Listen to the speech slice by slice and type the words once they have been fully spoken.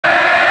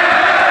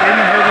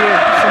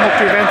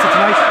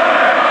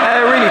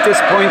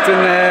disappointing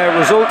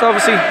result.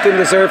 Obviously, didn't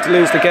deserve to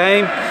lose the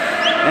game.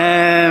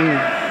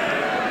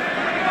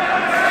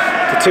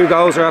 The 2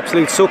 goals are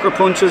absolute sucker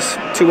punches.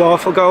 2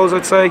 awful goals,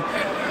 I'd say.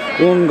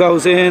 One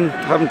goes in,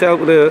 haven't dealt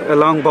with a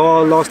long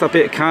ball, lost that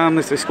bit of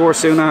calmness. They score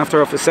soon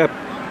after off a set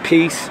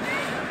piece,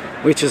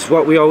 which is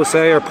what we always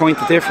say, our point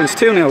of difference.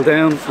 2-0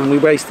 down, and we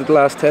wasted the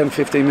last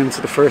 10-15 minutes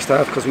of the first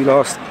half because we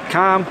lost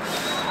calm.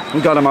 We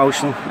got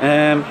emotional.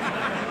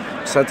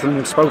 Said to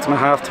them, spoke to them at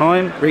half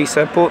time,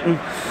 reset button.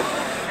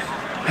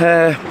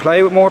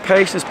 Play with more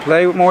patience,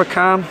 play with more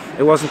calm.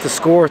 It wasn't the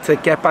score to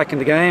get back in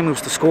the game, it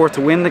was the score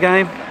to win the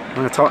game.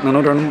 And I thought in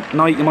another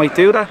night you might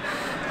do that.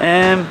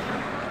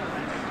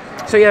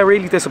 So yeah,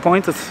 really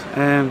disappointed.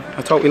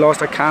 I thought we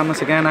lost our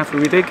calmness again after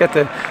we did get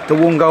the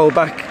 1 goal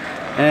back.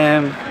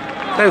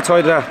 Outside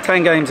of that,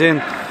 10 games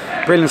in,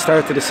 brilliant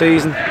start to the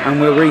season,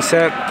 and we'll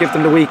reset, give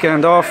them the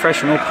weekend off,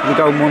 freshen up, we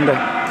go Monday.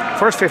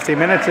 First 15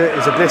 minutes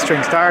is a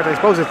blistering start. I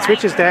suppose it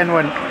switches then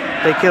when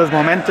they kills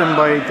momentum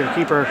by the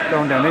keeper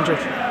going down injured.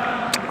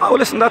 Oh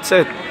listen, that's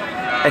a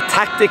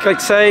tactic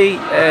I'd say,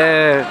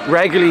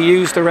 regularly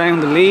used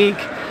around the league.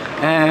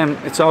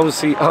 It's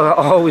obviously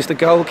always the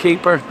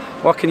goalkeeper.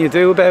 What can you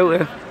do about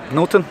it?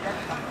 Nothing.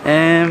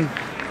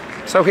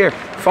 So here,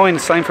 fine,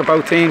 it's same for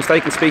both teams.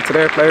 They can speak to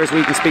their players,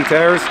 we can speak to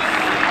ours.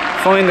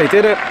 Fine, they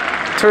did it.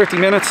 30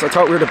 minutes, I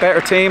thought we were the better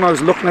team. I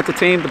was looking at the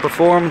team, the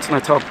performance, and I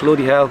thought,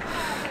 bloody hell,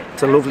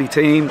 it's a lovely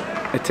team.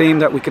 A team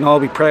that we can all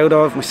be proud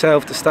of,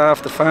 myself, the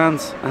staff, the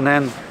fans, and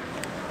then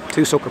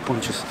 2 sucker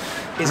punches.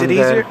 Is it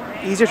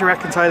easier to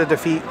reconcile a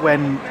defeat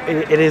when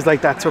it is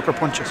like that, sucker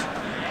punches?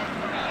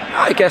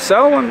 I guess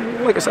so,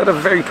 and like I said,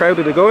 I'm very proud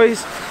of the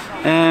guys.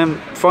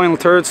 Final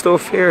third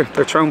stuff here,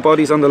 they're throwing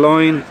bodies on the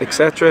line,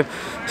 etc.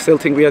 Still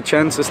think we had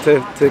chances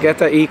to get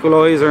that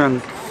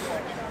equaliser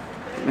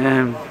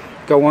and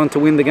go on to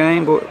win the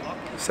game, but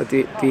said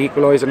the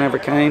equaliser never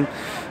came,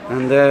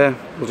 and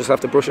we'll just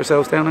have to brush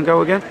ourselves down and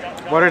go again.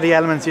 What are the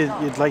elements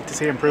you'd like to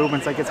see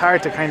improvements? Like, it's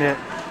hard to kind of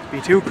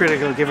be too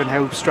critical given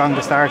how strong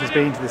the start has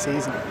been to the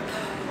season.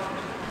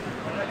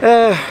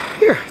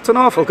 Here, it's an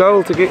awful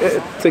goal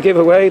to give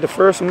away. The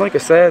first one, like I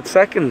said,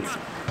 second,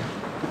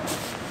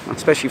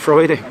 especially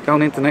Friday,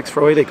 going into next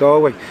Friday,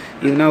 Galway,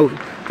 you know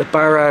the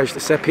barrage, the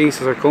set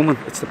pieces are coming.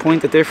 It's the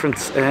point of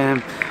difference.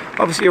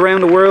 Obviously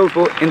around the world,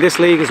 but in this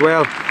league as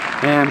well.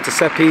 It's a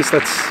set piece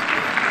that's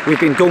we've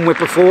been done with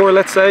before,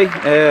 let's say,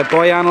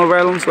 by Anil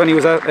Reynolds when he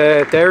was at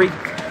Derry.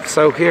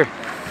 So here,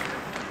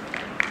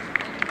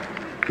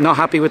 not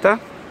happy with that.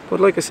 But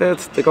like I said,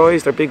 the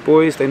guys, they're big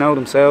boys, they know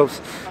themselves,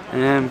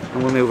 and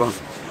we'll move on.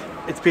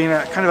 It's been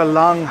a kind of a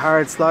long,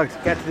 hard slog to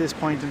get to this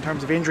point in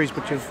terms of injuries,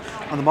 but you've,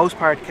 on the most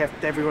part,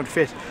 kept everyone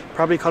fit.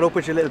 Probably caught up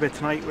with you a little bit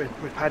tonight with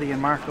Paddy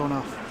and Mark going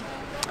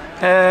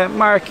off.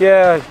 Mark,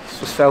 yeah,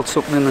 just felt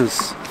something in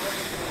his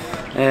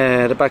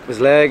the back of his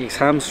leg, his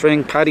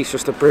hamstring. Paddy's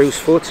just a bruised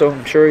foot, so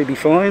I'm sure he'll be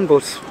fine.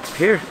 But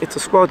here, it's a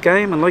squad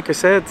game, and like I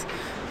said,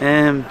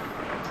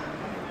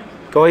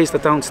 guys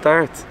that don't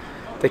start,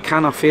 they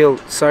cannot feel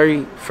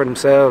sorry for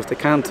themselves. They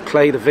can't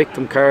play the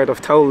victim card.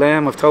 I've told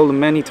them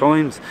many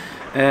times.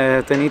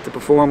 They need to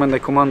perform when they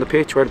come on the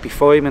pitch, whether it be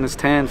 5 minutes,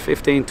 10,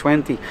 15,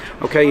 20.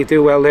 Okay, you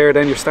do well there,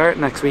 then you're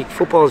starting next week.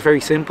 Football is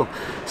very simple.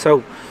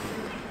 So,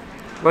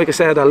 like I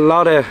said, a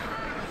lot of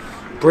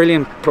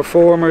brilliant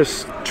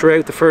performers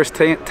throughout the first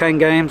 10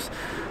 games,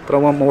 but I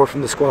want more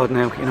from the squad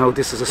now. You know,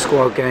 this is a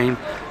squad game,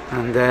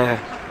 and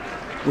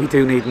we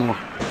do need more.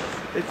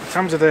 In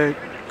terms of the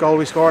goal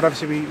we scored,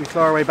 obviously we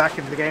claw our way back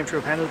into the game through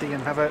a penalty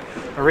and have a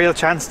real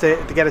chance to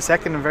get a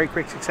second in very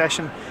quick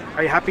succession.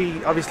 Are you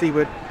happy, obviously,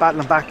 with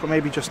battling back, but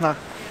maybe just not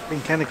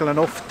being clinical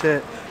enough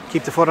to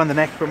keep the foot on the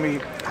neck when we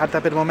had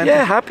that bit of momentum?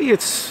 Yeah, happy. I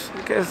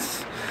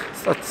guess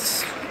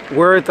that's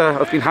word that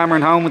I've been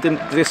hammering home with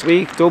this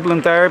week. Dublin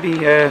derby,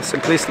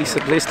 simplicity,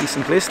 simplicity,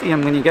 simplicity.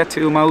 And when you get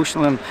too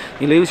emotional and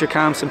you lose your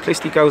calm,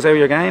 simplicity goes out of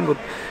your game. But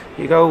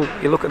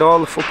you look at all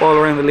the football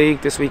around the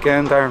league this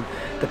weekend, Darren,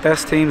 the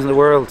best teams in the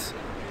world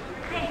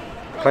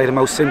play the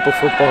most simple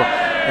football.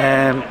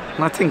 And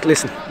I think,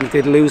 listen, we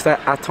did lose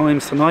that at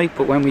times tonight,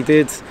 but when we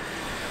did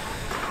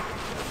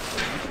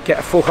get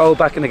a foothold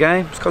back in the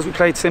game, it's because we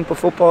played simple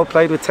football,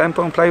 played with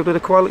tempo and played with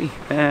equality.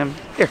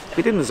 Here,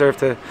 we didn't deserve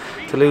to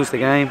lose the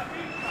game,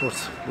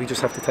 but we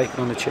just have to take it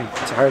on the chin.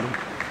 It's a hard one.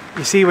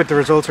 You see with the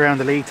results around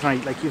the league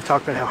tonight, like you've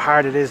talked about how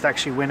hard it is to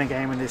actually win a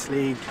game in this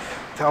league,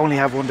 to only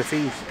have one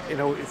defeat. You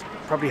know, it's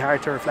probably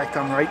hard to reflect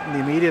on right in the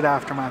immediate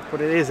aftermath,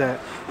 but it is a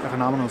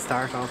phenomenal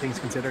start, all things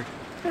considered.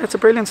 Yeah, it's a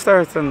brilliant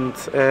start, and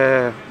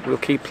we'll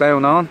keep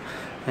ploughing on.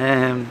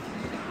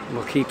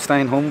 We'll keep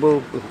staying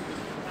humble, we'll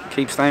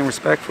keep staying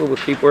respectful, we'll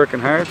keep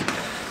working hard.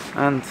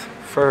 And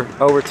for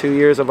over 2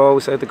 years I've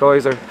always said the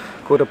guys are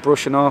good at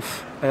brushing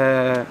off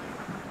a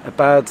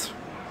bad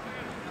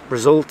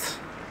result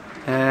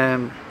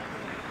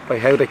by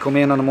how they come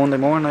in on a Monday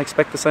morning. I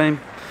expect the same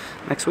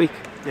next week.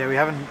 Yeah, we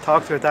haven't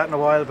talked about that in a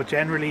while, but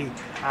generally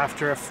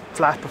after a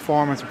flat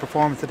performance, a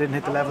performance that didn't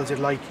hit the levels you'd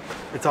like,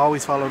 it's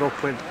always followed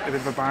up with a bit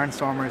of a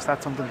barnstormer. Is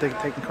that something to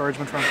take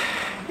encouragement from?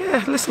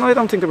 Yeah, listen, I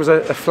don't think there was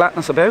a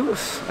flatness about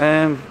us.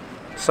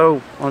 So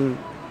on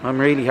I'm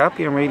really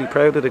happy. I'm really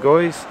proud of the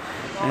guys.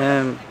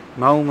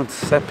 Moments,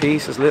 set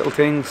pieces, little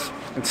things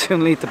can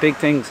soon lead to big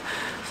things.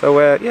 So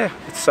yeah,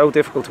 it's so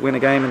difficult to win a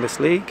game in this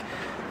league.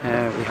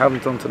 We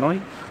haven't done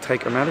tonight.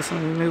 Take our medicine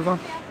and we move on.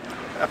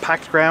 A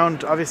packed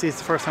ground. Obviously, it's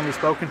the first time we've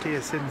spoken to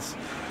you since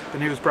the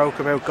news broke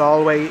about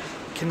Galway.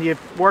 Can you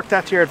work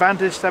that to your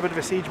advantage? That bit of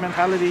a siege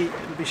mentality.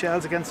 It'll be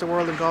Shels against the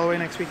world in Galway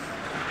next week.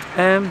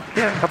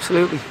 Yeah,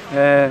 absolutely.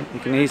 You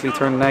can easily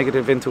turn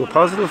negative into a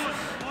positive.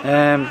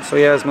 So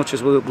yeah, as much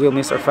as we'll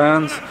miss our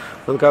fans,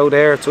 we'll go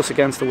there. It's us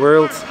against the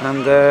world,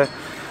 and I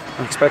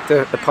expect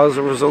a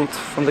positive result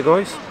from the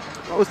guys.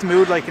 What was the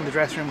mood like in the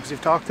dressing room? Because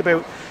you've talked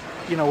about,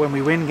 you know, when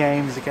we win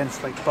games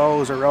against like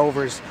Bohs or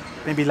Rovers,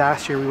 maybe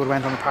last year we would have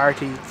went on a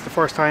party. It's the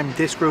first time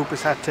this group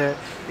has had to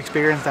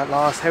experience that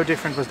loss. How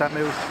different was that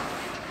mood?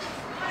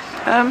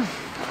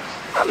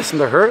 Listen,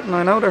 they're hurting.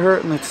 I know they're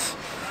hurting. It's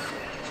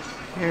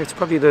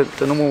probably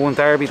the number one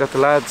derby that the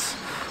lads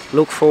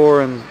look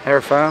for, and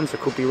our fans. I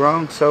could be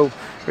wrong. So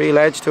real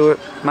edge to it.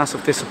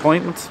 Massive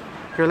disappointment.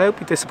 You're allowed to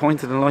be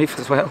disappointed in life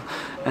as well.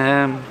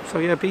 So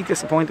yeah, be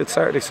disappointed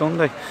Saturday,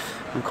 Sunday,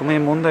 and come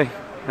in Monday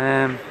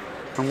and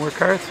work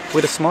hard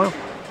with a smile.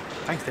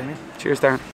 Thanks, Damien. Cheers, Darren.